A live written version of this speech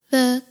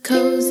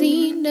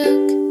Cozy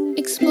Nook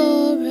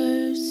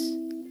Explorers.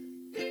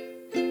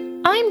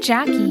 I'm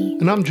Jackie.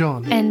 And I'm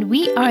John. And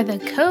we are the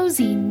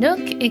Cozy Nook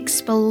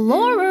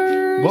Explorers.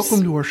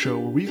 Welcome to our show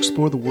where we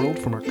explore the world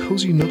from our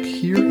cozy nook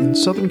here in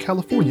Southern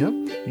California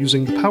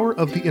using the power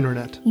of the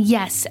internet.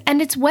 Yes,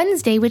 and it's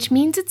Wednesday, which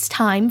means it's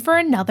time for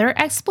another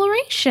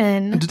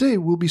exploration. And today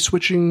we'll be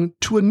switching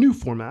to a new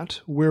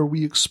format where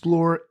we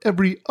explore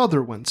every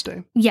other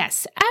Wednesday.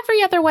 Yes,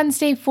 every other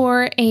Wednesday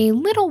for a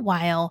little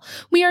while.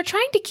 We are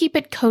trying to keep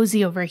it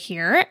cozy over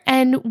here,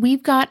 and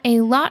we've got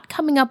a lot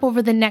coming up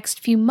over the next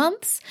few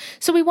months,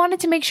 so we wanted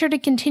to make sure to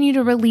continue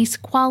to release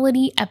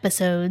quality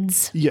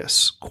episodes.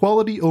 Yes,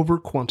 quality over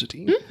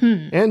quantity.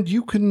 Mm-hmm. And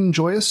you can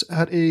enjoy us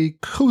at a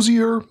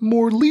cozier,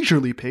 more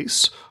leisurely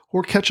pace,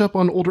 or catch up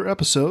on older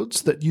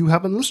episodes that you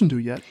haven't listened to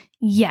yet.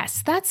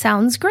 Yes, that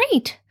sounds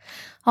great.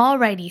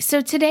 Alrighty,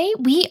 so today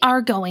we are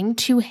going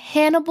to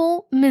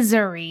Hannibal,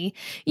 Missouri.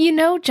 You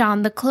know,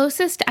 John, the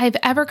closest I've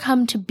ever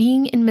come to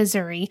being in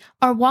Missouri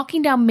are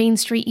walking down Main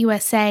Street,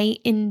 USA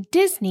in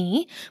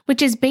Disney,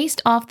 which is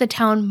based off the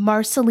town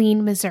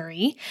Marceline,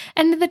 Missouri,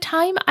 and at the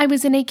time I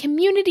was in a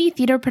community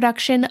theater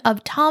production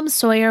of Tom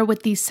Sawyer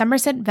with the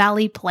Somerset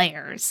Valley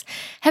Players.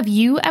 Have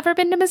you ever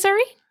been to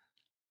Missouri?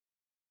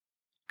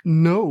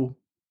 No.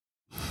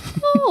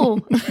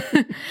 Oh,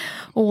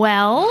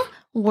 well,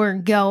 we're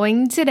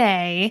going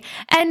today,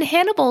 and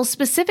Hannibal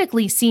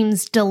specifically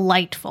seems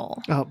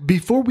delightful.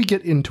 Before we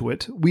get into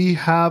it, we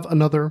have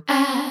another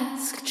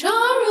Ask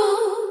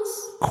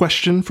Charles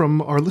question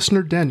from our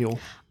listener Daniel.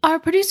 Our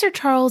producer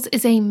Charles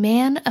is a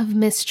man of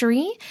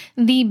mystery,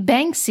 the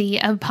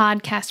Banksy of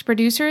podcast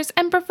producers,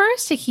 and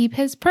prefers to keep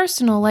his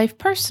personal life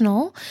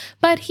personal,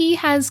 but he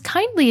has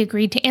kindly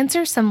agreed to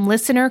answer some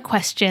listener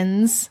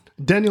questions.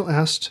 Daniel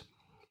asked,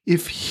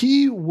 if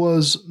he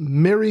was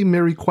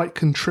merry, quite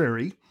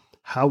contrary,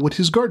 how would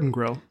his garden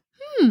grow?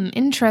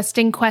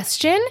 Interesting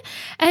question.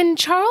 And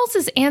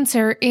Charles's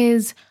answer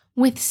is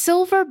with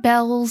silver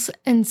bells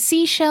and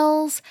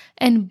seashells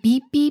and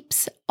beep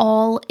beeps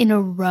all in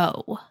a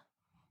row.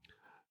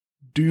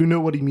 Do you know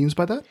what he means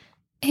by that?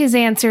 His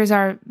answers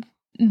are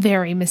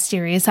very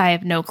mysterious. I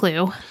have no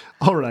clue.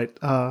 All right.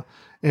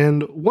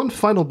 And one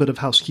final bit of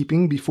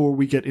housekeeping before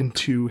we get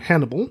into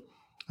Hannibal.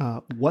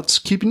 What's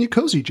keeping you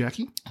cozy,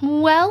 Jackie?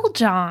 Well,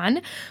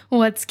 John,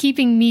 what's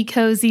keeping me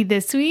cozy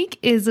this week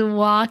is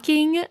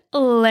walking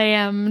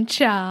lamb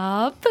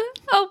chop.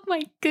 Oh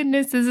my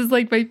goodness, this is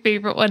like my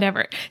favorite one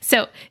ever.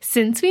 So,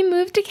 since we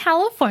moved to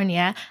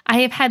California,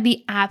 I have had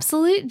the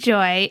absolute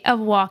joy of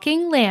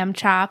walking Lamb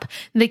Chop,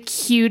 the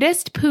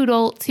cutest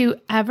poodle to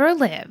ever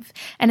live.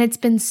 And it's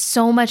been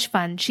so much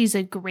fun. She's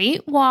a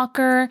great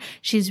walker.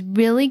 She's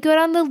really good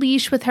on the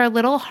leash with her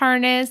little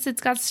harness.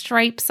 It's got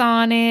stripes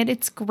on it.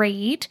 It's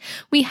great.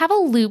 We have a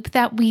loop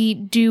that we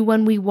do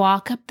when we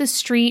walk up the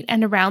street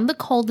and around the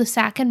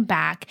cul-de-sac and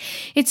back.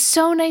 It's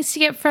so nice to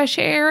get fresh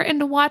air and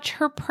to watch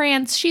her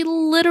prance. She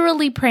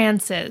literally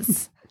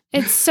prances.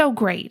 It's so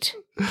great.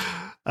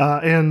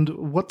 And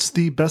what's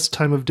the best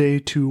time of day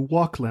to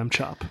walk Lamb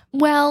Chop?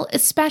 Well,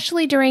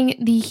 especially during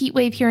the heat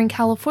wave here in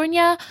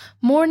California,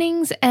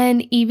 mornings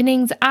and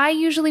evenings. I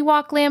usually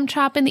walk Lamb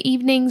Chop in the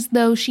evenings,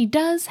 though she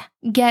does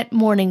get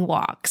morning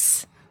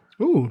walks.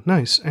 Oh,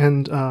 nice.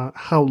 And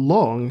how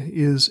long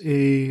is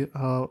a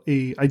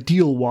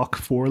ideal walk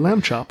for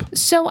Lamb Chop?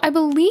 So I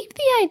believe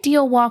the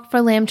ideal walk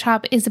for Lamb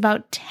Chop is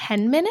about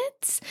 10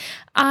 minutes.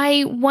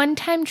 I one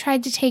time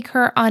tried to take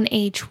her on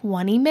a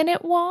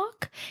 20-minute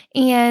walk,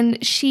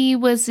 and she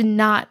was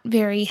not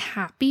very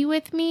happy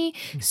with me.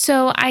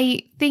 So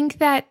I think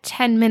that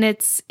 10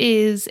 minutes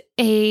is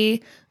a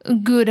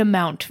good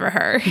amount for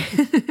her.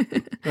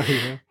 Oh,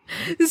 yeah.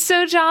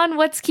 So, John,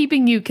 what's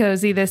keeping you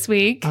cozy this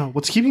week?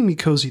 What's keeping me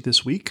cozy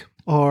this week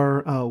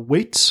are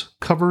weights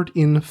covered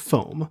in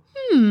foam,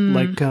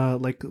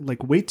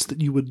 like weights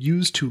that you would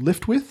use to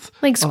lift with,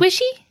 like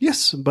squishy.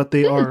 Yes, but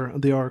they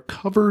are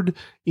covered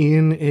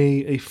in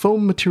a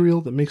foam material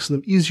that makes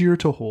them easier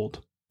to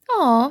hold.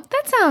 Oh,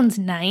 that sounds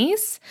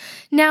nice.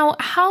 Now,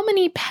 how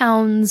many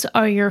pounds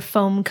are your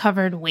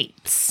foam-covered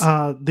weights?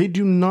 They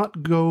do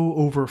not go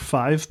over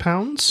 5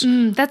 pounds.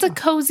 That's a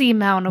cozy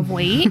amount of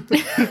weight.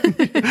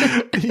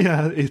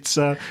 Yeah, it's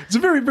a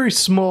very, very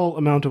small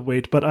amount of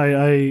weight, but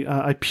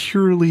I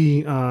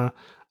purely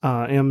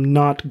am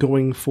not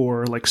going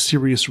for like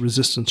serious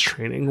resistance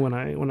training when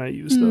I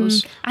use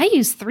those. I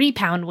use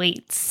 3-pound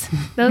weights.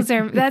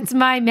 That's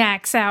my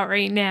max out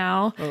right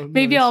now. Oh,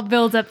 Maybe nice. I'll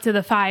build up to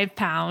the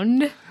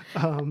 5-pound.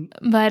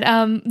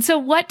 So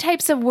what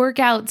types of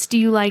workouts do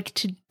you like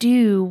to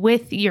do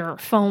with your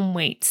foam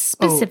weights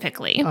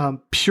specifically?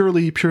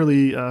 Purely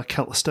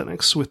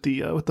calisthenics with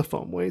the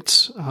foam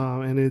weights,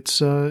 and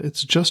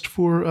it's just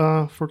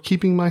for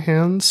keeping my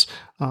hands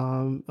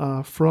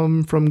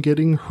from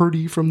getting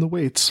hurdy from the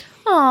weights.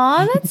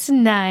 Aw, that's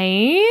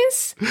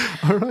nice.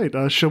 All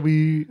right, shall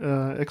we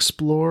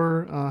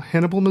explore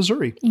Hannibal,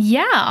 Missouri?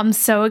 Yeah, I'm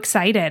so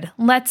excited.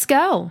 Let's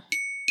go.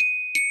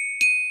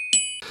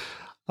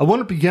 I want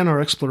to begin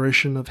our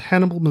exploration of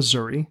Hannibal,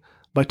 Missouri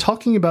by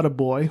talking about a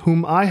boy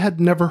whom I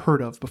had never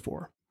heard of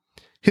before.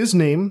 His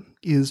name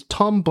is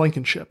Tom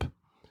Blankenship.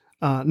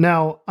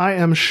 Now, I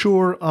am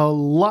sure a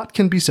lot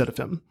can be said of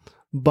him,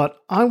 but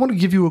I want to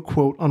give you a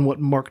quote on what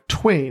Mark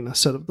Twain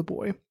said of the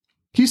boy.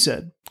 He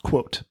said,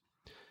 quote,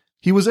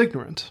 "He was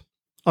ignorant,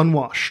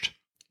 unwashed,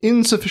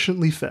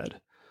 insufficiently fed,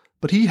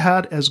 but he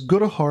had as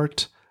good a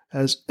heart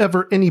as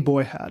ever any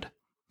boy had.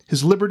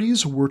 His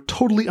liberties were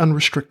totally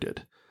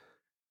unrestricted.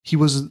 He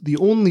was the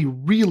only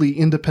really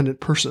independent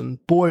person,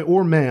 boy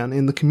or man,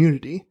 in the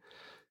community,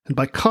 and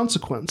by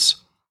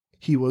consequence,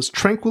 he was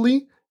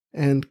tranquilly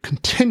and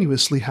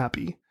continuously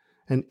happy,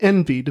 and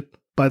envied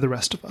by the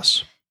rest of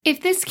us."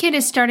 If this kid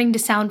is starting to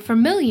sound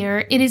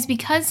familiar, it is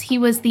because he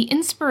was the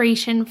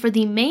inspiration for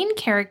the main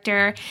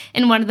character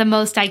in one of the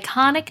most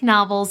iconic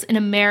novels in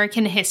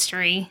American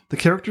history. The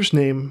character's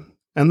name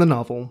and the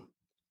novel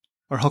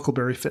are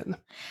Huckleberry Finn.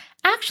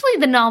 Actually,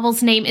 the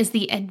novel's name is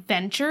The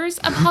Adventures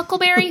of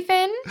Huckleberry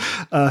Finn.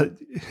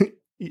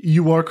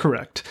 You are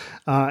correct.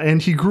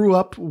 And he grew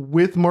up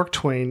with Mark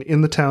Twain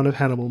in the town of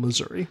Hannibal,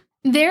 Missouri.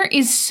 There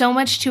is so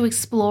much to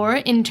explore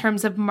in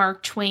terms of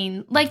Mark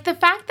Twain, like the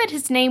fact that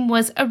his name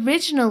was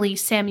originally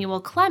Samuel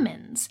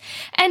Clemens,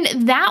 and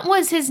that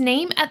was his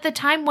name at the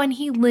time when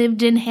he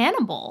lived in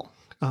Hannibal.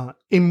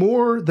 A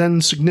more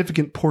than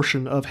significant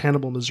portion of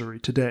Hannibal, Missouri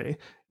today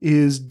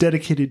is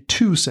dedicated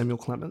to Samuel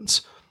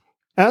Clemens.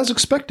 As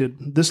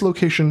expected, this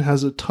location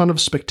has a ton of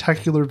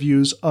spectacular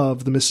views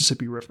of the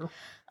Mississippi River.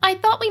 I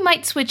thought we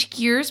might switch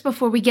gears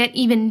before we get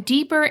even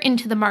deeper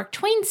into the Mark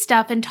Twain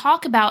stuff and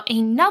talk about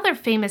another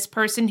famous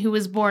person who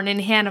was born in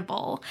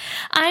Hannibal.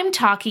 I'm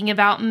talking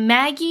about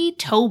Maggie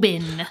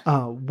Tobin.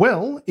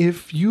 Well,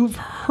 if you've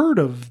heard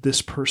of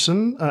this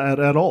person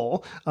at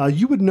all,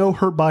 you would know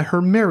her by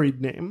her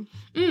married name.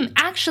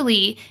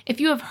 Actually,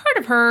 if you have heard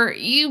of her,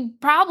 you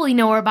probably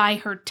know her by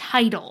her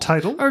title.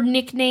 Title? Or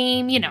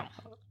nickname, you know.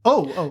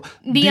 Oh,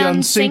 The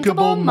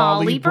Unsinkable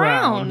Molly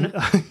Brown.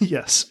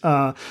 Yes.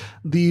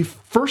 The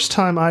first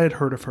time I had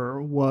heard of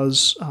her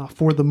was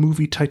for the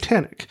movie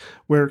Titanic,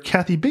 where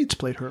Kathy Bates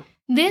played her.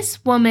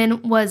 This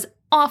woman was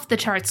off the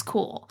charts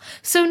cool.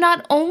 So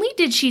not only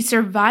did she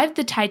survive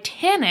the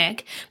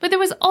Titanic, but there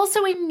was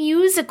also a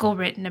musical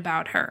written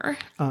about her.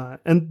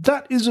 And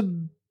that is a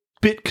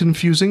bit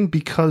confusing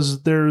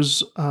because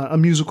there's a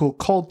musical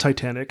called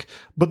Titanic,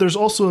 but there's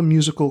also a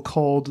musical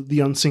called The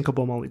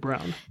Unsinkable Molly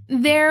Brown.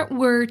 There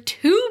were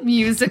two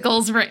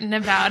musicals written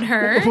about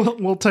her.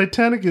 Well,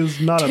 Titanic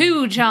is not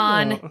two,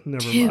 John. Oh,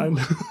 never two. mind.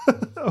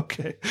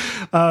 Okay.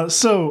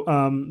 So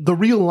the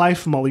real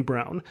life Molly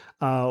Brown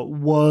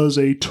was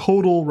a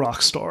total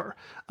rock star.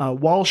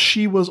 While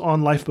she was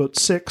on Lifeboat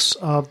 6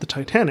 of the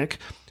Titanic,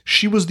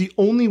 she was the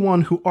only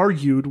one who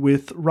argued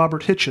with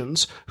Robert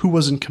Hitchens, who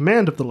was in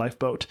command of the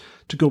lifeboat,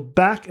 to go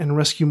back and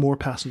rescue more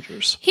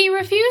passengers. He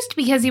refused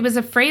because he was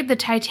afraid the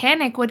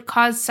Titanic would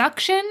cause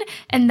suction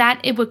and that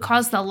it would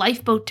cause the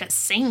lifeboat to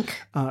sink.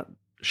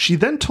 She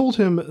then told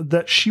him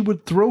that she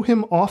would throw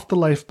him off the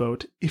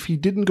lifeboat if he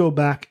didn't go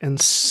back and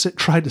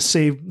try to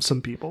save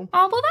some people.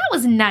 Oh, well, that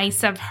was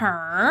nice of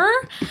her.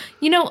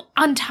 You know,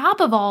 on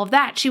top of all of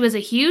that, she was a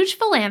huge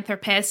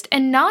philanthropist,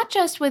 and not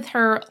just with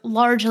her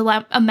large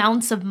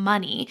amounts of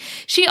money.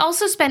 She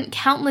also spent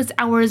countless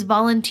hours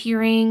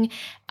volunteering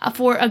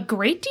for a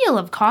great deal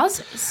of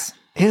causes.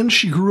 And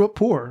she grew up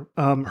poor.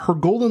 Her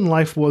goal in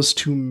life was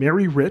to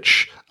marry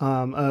rich,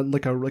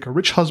 like a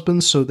rich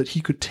husband, so that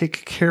he could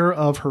take care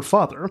of her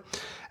father.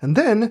 And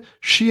then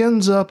she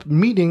ends up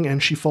meeting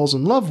and she falls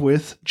in love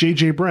with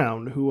J.J.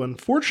 Brown, who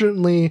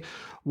unfortunately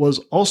was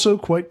also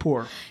quite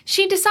poor.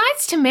 She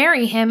decides to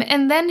marry him,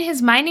 and then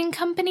his mining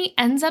company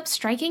ends up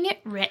striking it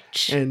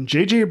rich. And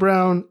J.J.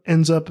 Brown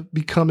ends up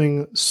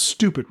becoming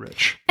stupid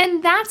rich.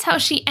 And that's how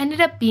she ended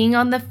up being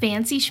on the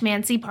fancy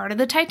schmancy part of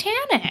the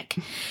Titanic.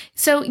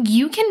 So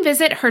you can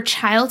visit her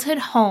childhood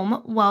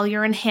home while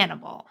you're in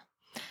Hannibal.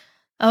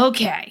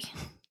 Okay,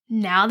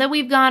 now that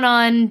we've gone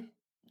on,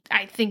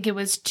 I think it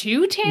was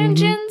 2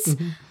 tangents,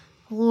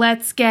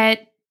 let's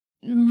get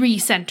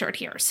recentered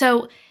here.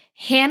 So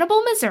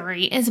Hannibal,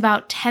 Missouri is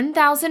about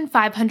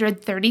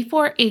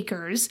 10,534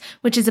 acres,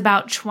 which is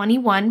about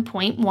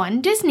 21.1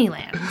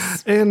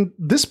 Disneylands. And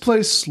this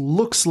place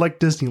looks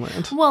like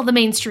Disneyland. Well, the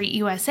Main Street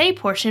USA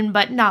portion,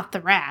 but not the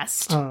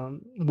rest.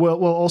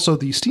 Well, also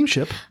the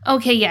steamship.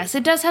 Okay, yes,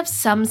 it does have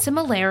some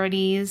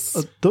similarities.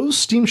 Those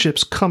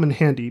steamships come in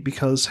handy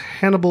because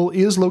Hannibal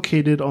is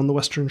located on the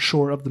western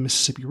shore of the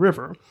Mississippi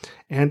River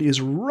and is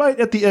right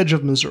at the edge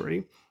of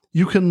Missouri.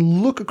 You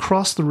can look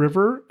across the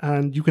river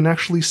and you can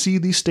actually see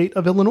the state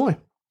of Illinois.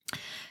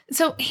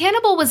 So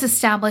Hannibal was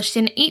established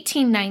in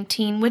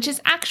 1819, which is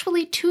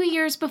actually 2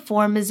 years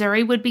before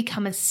Missouri would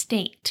become a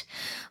state.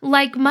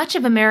 Like much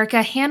of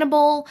America,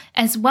 Hannibal,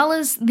 as well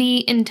as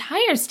the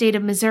entire state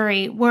of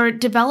Missouri, were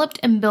developed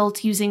and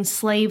built using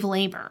slave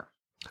labor.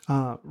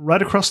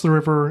 Right across the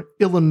river,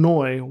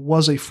 Illinois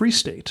was a free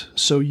state,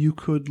 so you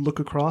could look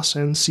across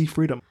and see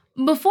freedom.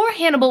 Before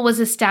Hannibal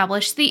was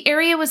established, the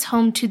area was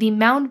home to the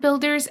Mound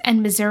Builders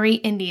and Missouri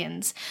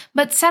Indians,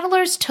 but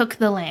settlers took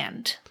the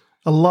land.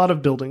 A lot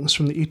of buildings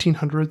from the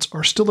 1800s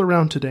are still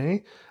around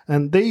today,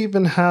 and they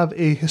even have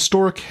a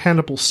historic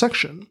Hannibal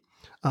section.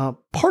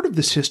 Part of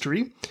this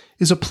history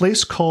is a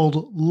place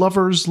called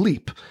Lover's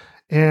Leap,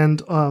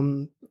 and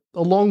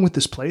along with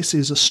this place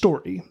is a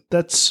story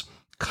that's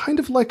kind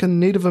of like a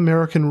Native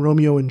American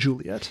Romeo and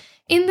Juliet.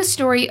 In the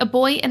story, a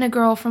boy and a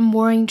girl from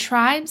warring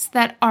tribes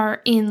that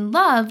are in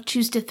love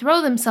choose to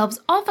throw themselves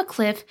off a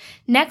cliff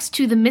next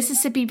to the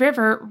Mississippi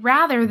River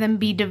rather than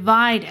be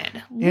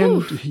divided.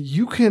 And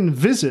you can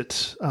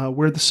visit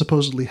where this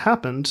supposedly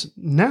happened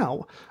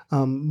now,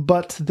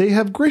 but they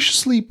have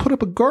graciously put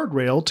up a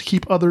guardrail to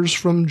keep others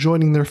from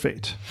joining their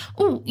fate.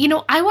 Oh,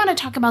 I want to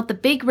talk about the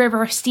Big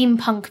River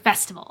Steampunk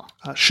Festival.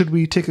 Should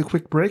we take a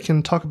quick break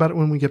and talk about it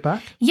when we get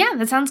back? Yeah,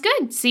 that sounds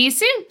good. See you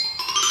soon.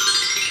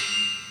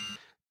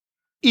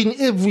 In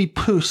every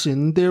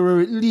person, there are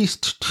at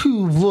least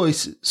two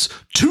voices.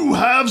 Two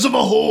halves of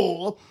a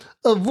whole.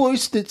 A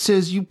voice that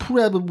says you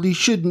probably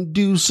shouldn't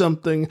do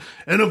something.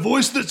 And a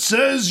voice that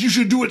says you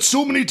should do it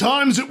so many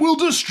times it will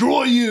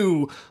destroy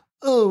you.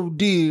 Oh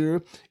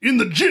dear. In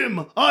the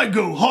gym, I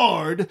go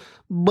hard.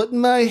 But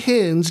my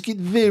hands get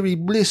very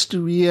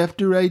blistery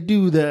after I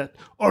do that.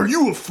 Are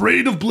you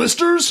afraid of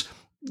blisters?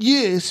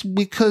 Yes,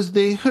 because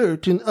they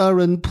hurt and are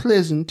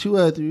unpleasant to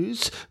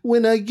others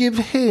when I give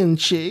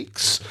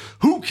handshakes.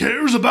 Who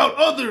cares about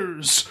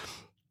others?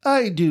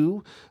 I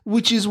do,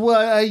 which is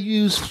why I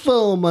use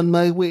foam on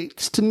my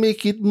weights to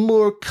make it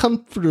more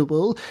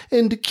comfortable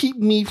and to keep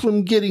me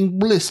from getting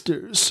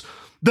blisters.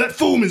 That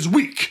foam is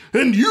weak,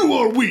 and you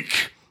are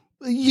weak.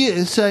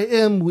 Yes, I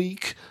am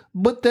weak,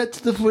 but that's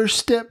the first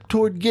step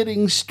toward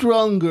getting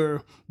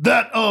stronger.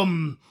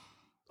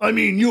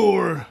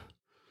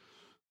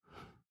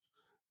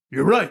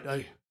 You're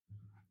right.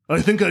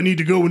 I think I need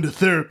to go into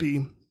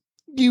therapy.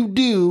 You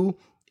do,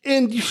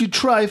 and you should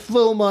try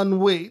foam on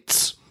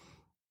weights.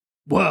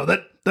 Wow,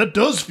 that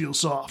does feel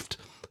soft.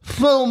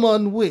 Foam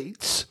on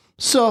weights.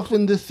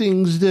 Soften the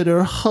things that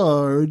are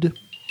hard.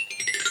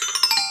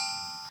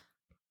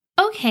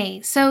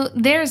 Okay, so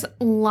there's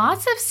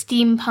lots of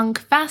steampunk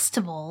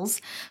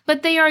festivals,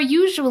 but they are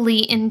usually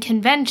in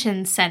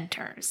convention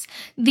centers.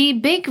 The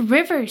Big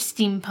River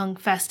Steampunk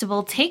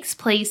Festival takes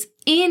place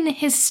in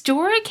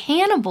historic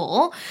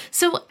Hannibal,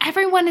 so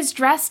everyone is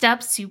dressed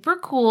up super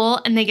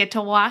cool and they get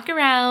to walk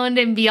around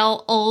and be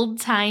all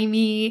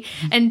old-timey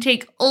and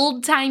take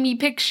old-timey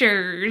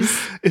pictures.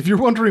 If you're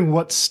wondering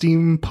what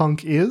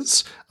steampunk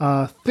is,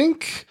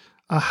 think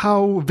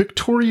how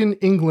Victorian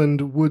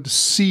England would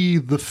see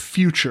the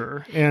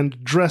future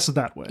and dress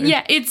that way.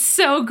 Yeah, it's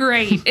so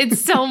great. It's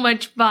so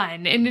much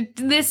fun. And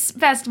this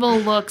festival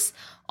looks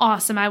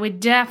awesome. I would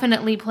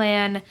definitely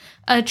plan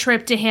a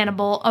trip to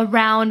Hannibal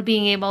around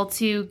being able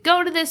to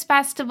go to this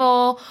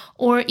festival,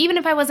 or even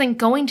if I wasn't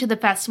going to the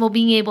festival,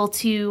 being able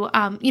to,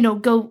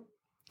 go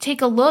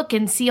take a look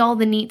and see all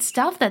the neat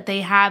stuff that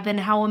they have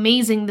and how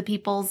amazing the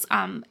people's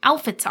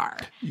outfits are.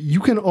 You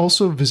can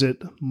also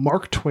visit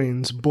Mark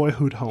Twain's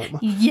boyhood home.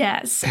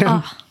 Yes.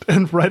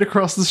 And right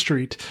across the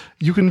street,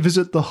 you can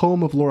visit the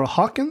home of Laura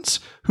Hawkins,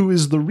 who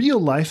is the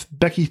real-life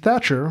Becky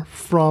Thatcher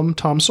from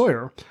Tom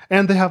Sawyer.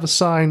 And they have a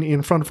sign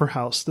in front of her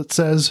house that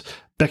says,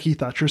 Becky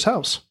Thatcher's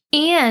house.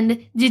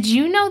 And did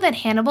you know that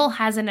Hannibal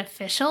has an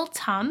official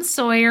Tom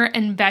Sawyer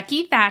and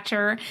Becky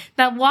Thatcher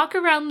that walk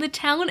around the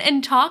town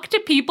and talk to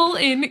people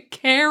in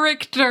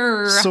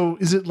character? So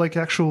is it like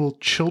actual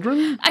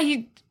children?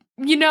 I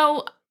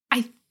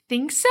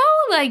think so.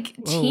 Like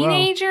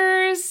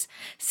teenagers,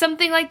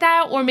 something like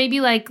that, or maybe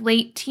like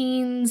late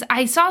teens.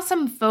 I saw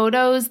some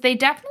photos. They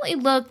definitely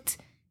looked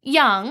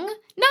young.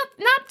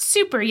 Not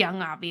super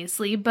young,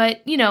 obviously,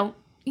 but,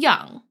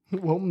 young.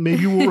 Well,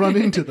 maybe we'll run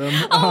into them.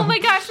 Oh my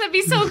gosh, that'd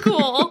be so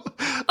cool.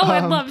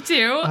 I'd love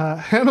to.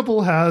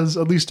 Hannibal has,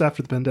 at least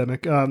after the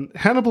pandemic,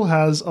 Hannibal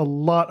has a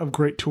lot of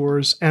great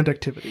tours and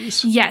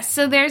activities. Yes,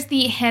 so there's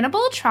the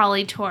Hannibal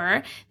trolley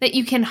tour that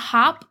you can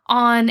hop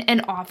on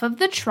and off of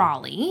the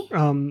trolley.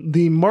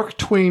 The Mark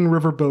Twain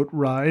riverboat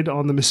ride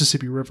on the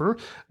Mississippi River,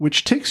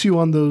 which takes you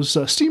on those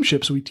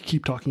steamships we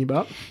keep talking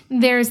about.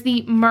 There's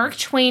the Mark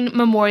Twain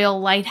Memorial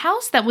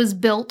Lighthouse that was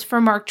built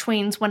for Mark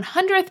Twain's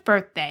 100th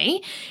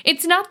birthday.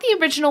 It's not the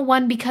original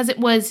one because it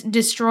was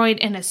destroyed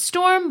in a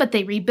storm, but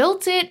they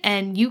rebuilt it,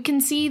 and you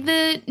can see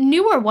the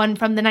newer one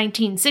from the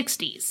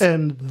 1960s.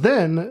 And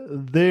then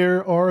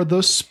there are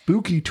the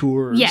spooky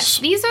tours. Yes,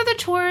 these are the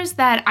tours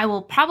that I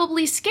will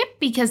probably skip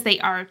because they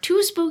are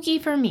too spooky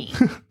for me.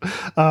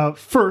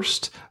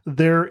 First,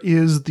 there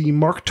is the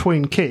Mark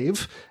Twain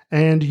Cave,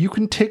 and you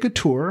can take a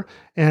tour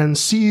and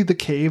see the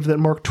cave that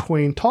Mark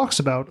Twain talks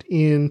about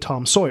in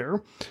Tom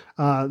Sawyer.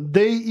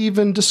 They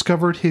even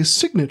discovered his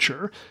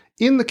signature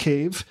in the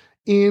cave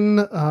in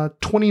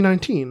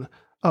 2019.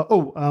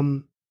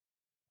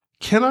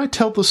 Can I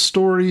tell the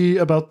story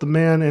about the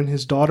man and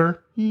his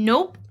daughter?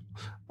 Nope.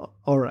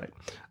 All right.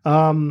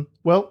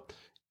 Well,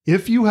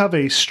 if you have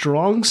a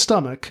strong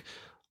stomach,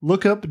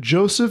 look up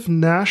Joseph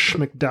Nash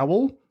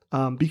McDowell,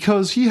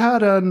 because he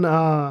had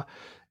an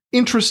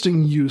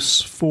interesting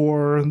use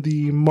for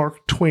the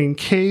Mark Twain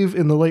cave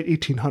in the late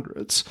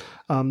 1800s.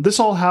 This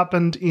all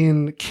happened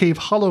in Cave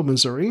Hollow,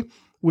 Missouri,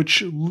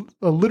 which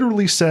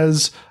literally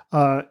says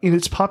in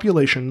its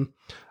population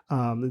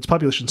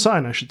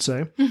sign, I should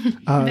say.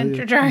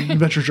 Adventure jar.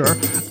 Adventure jar.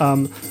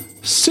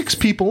 6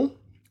 people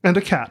and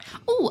a cat.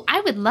 Oh,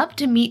 I would love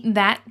to meet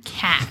that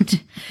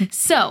cat.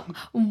 So,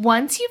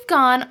 once you've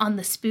gone on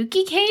the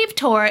spooky cave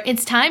tour,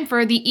 it's time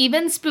for the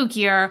even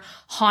spookier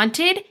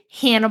Haunted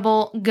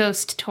Hannibal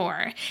Ghost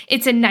Tour.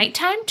 It's a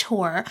nighttime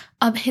tour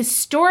of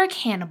historic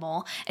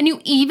Hannibal, and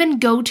you even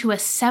go to a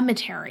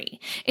cemetery.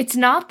 It's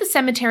not the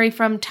cemetery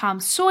from Tom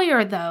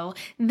Sawyer, though.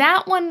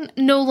 That one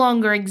no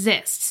longer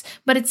exists,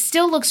 but it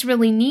still looks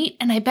really neat,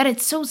 and I bet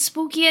it's so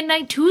spooky at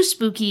night, too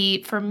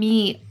spooky for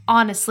me.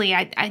 Honestly,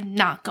 I'm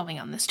not going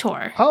on this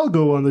tour. I'll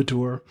go on the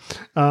tour.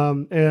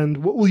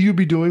 And what will you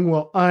be doing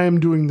while I'm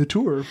doing the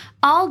tour?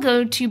 I'll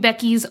go to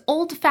Becky's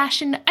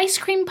old-fashioned ice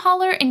cream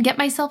parlor and get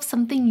myself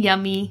something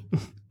yummy.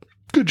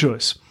 Good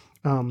choice.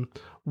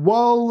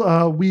 While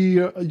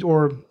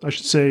or I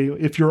should say,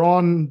 if you're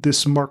on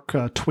this Mark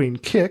Twain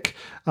kick,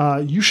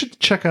 you should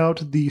check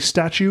out the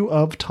statue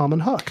of Tom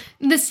and Huck.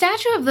 The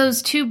statue of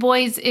those 2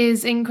 boys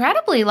is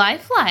incredibly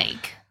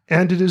lifelike.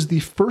 And it is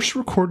the first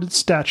recorded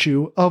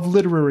statue of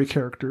literary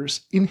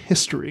characters in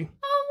history.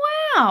 Oh,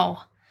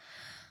 wow.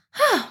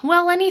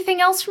 Well,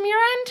 anything else from your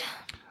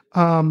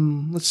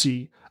end? Let's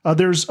see.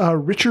 There's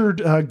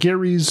Richard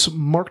Gary's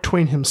Mark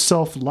Twain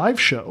himself live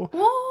show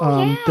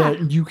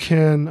that you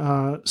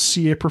can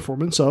see a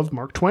performance of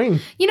Mark Twain.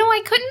 You know,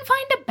 I couldn't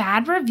find a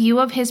bad review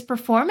of his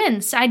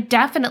performance. I'd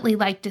definitely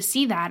like to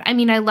see that. I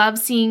mean, I love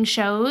seeing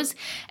shows,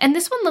 and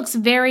this one looks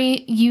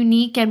very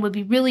unique and would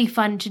be really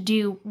fun to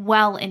do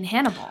well in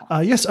Hannibal.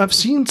 Yes, I've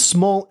seen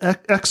small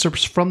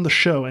excerpts from the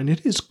show, and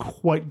it is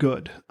quite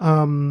good.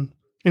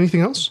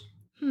 Anything else?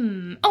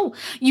 Oh,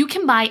 you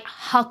can buy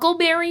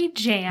huckleberry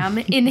jam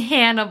in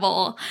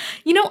Hannibal.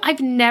 You know, I've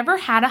never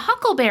had a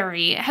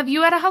huckleberry. Have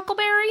you had a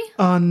huckleberry?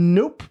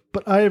 Nope,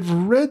 but I've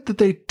read that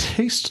they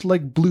taste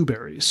like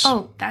blueberries.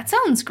 Oh, that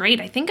sounds great.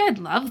 I think I'd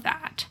love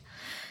that.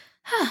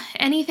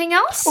 Anything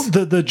else? Oh,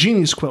 the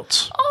genie's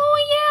quilts.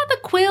 Oh, yeah,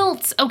 the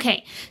quilts.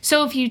 Okay,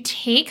 so if you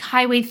take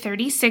Highway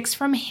 36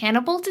 from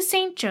Hannibal to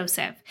St.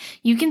 Joseph,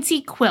 you can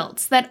see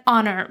quilts that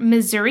honor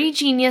Missouri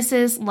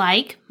geniuses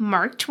like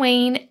Mark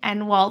Twain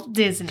and Walt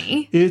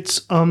Disney.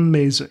 It's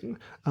amazing.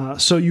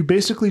 So you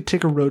basically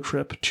take a road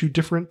trip to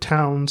different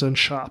towns and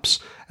shops,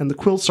 and the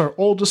quilts are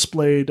all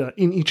displayed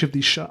in each of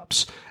these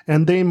shops.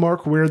 And they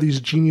mark where these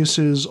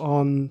geniuses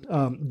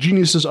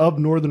of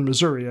northern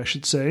Missouri, I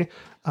should say,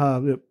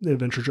 the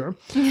Adventure Jar.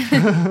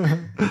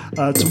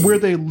 It's where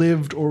they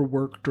lived or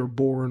worked or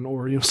born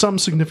or some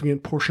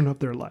significant portion of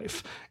their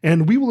life.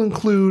 And we will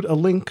include a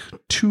link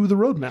to the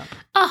roadmap.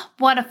 Oh,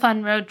 what a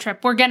fun road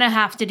trip. We're going to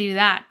have to do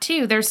that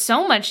too. There's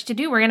so much to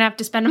do. We're going to have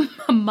to spend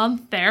a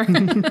month there.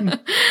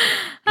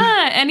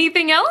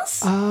 Anything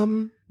else?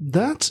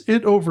 That's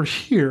it over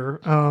here.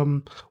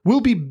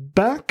 We'll be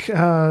back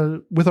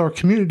with our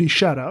community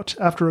shout out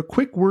after a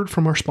quick word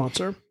from our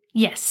sponsor.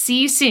 Yes,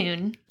 see you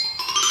soon.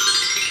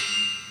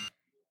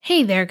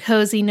 Hey there,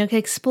 Cozy Nook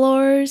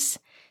Explorers.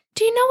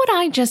 Do you know what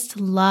I just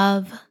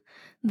love?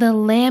 The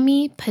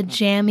Lammy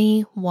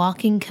Pajammy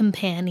Walking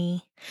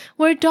Companion,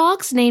 where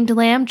dogs named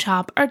Lamb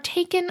Chop are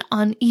taken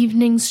on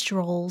evening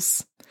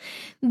strolls.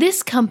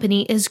 This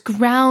company is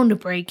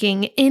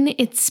groundbreaking in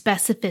its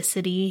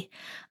specificity.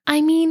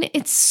 I mean,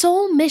 its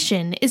sole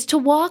mission is to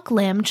walk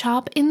Lamb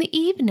Chop in the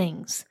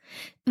evenings.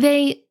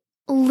 They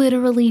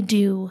literally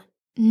do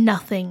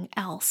nothing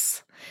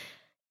else.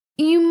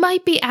 You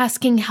might be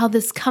asking how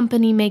this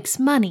company makes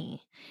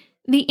money.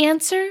 The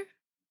answer?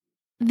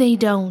 They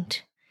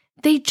don't.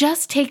 They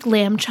just take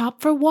Lamb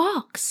Chop for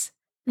walks.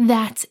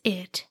 That's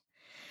it.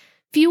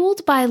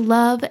 Fueled by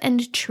love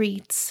and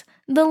treats,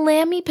 the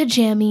Lammy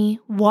Pajammy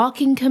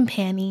Walking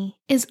Companion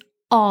is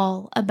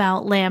all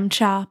about Lamb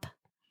Chop.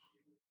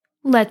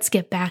 Let's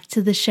get back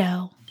to the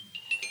show.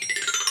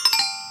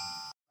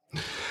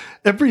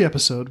 Every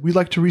episode, we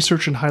like to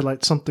research and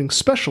highlight something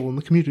special in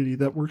the community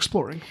that we're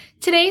exploring.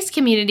 Today's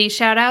community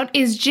shout-out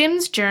is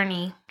Jim's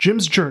Journey.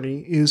 Jim's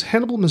Journey is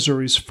Hannibal,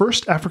 Missouri's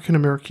first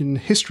African-American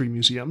history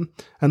museum,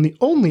 and the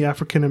only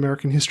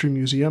African-American history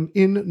museum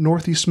in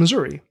Northeast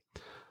Missouri.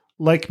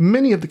 Like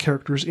many of the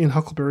characters in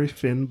Huckleberry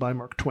Finn by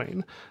Mark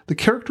Twain, the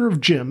character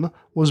of Jim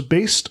was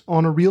based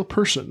on a real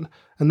person,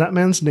 and that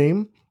man's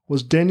name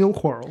was Daniel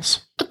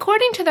Quarles.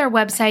 According to their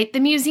website, the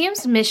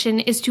museum's mission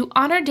is to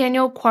honor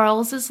Daniel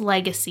Quarles'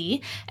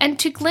 legacy and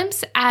to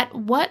glimpse at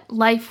what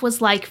life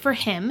was like for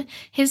him,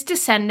 his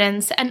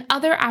descendants, and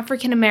other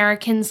African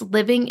Americans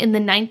living in the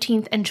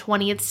 19th and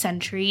 20th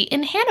century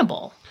in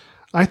Hannibal.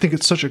 I think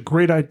it's such a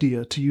great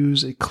idea to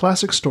use a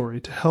classic story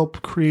to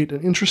help create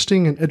an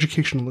interesting and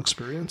educational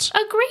experience.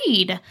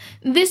 Agreed.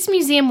 This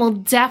museum will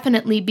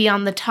definitely be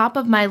on the top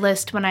of my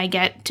list when I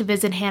get to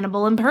visit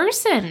Hannibal in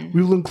person.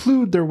 We will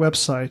include their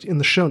website in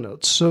the show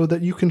notes so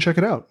that you can check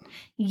it out.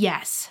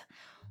 Yes.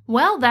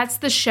 Well, that's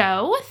the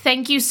show.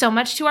 Thank you so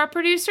much to our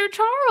producer,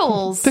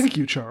 Charles. Thank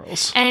you,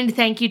 Charles. And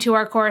thank you to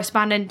our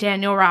correspondent,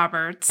 Daniel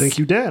Roberts. Thank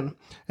you, Dan.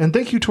 And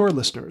thank you to our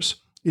listeners.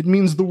 It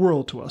means the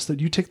world to us that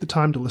you take the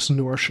time to listen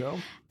to our show.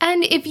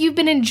 And if you've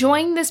been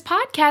enjoying this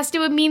podcast, it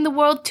would mean the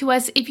world to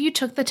us if you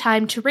took the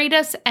time to rate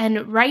us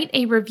and write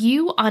a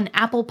review on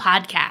Apple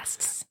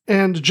Podcasts.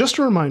 And just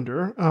a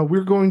reminder,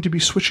 we're going to be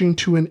switching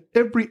to an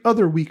every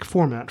other week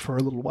format for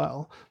a little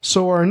while.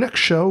 So our next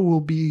show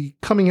will be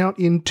coming out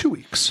in 2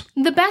 weeks.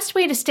 The best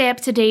way to stay up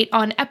to date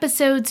on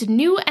episodes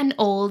new and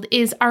old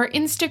is our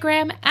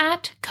Instagram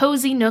at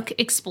Cozy Nook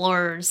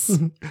Explorers.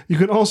 You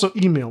can also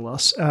email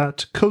us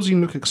at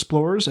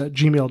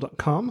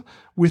cozynookexplorers@gmail.com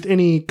with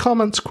any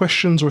comments,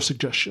 questions, or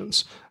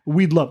suggestions.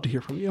 We'd love to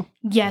hear from you.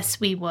 Yes,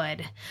 we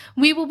would.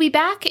 We will be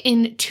back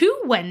in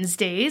 2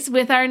 Wednesdays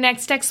with our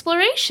next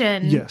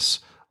exploration.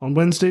 Yes. On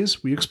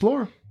Wednesdays, we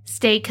explore.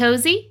 Stay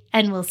cozy,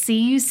 and we'll see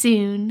you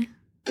soon.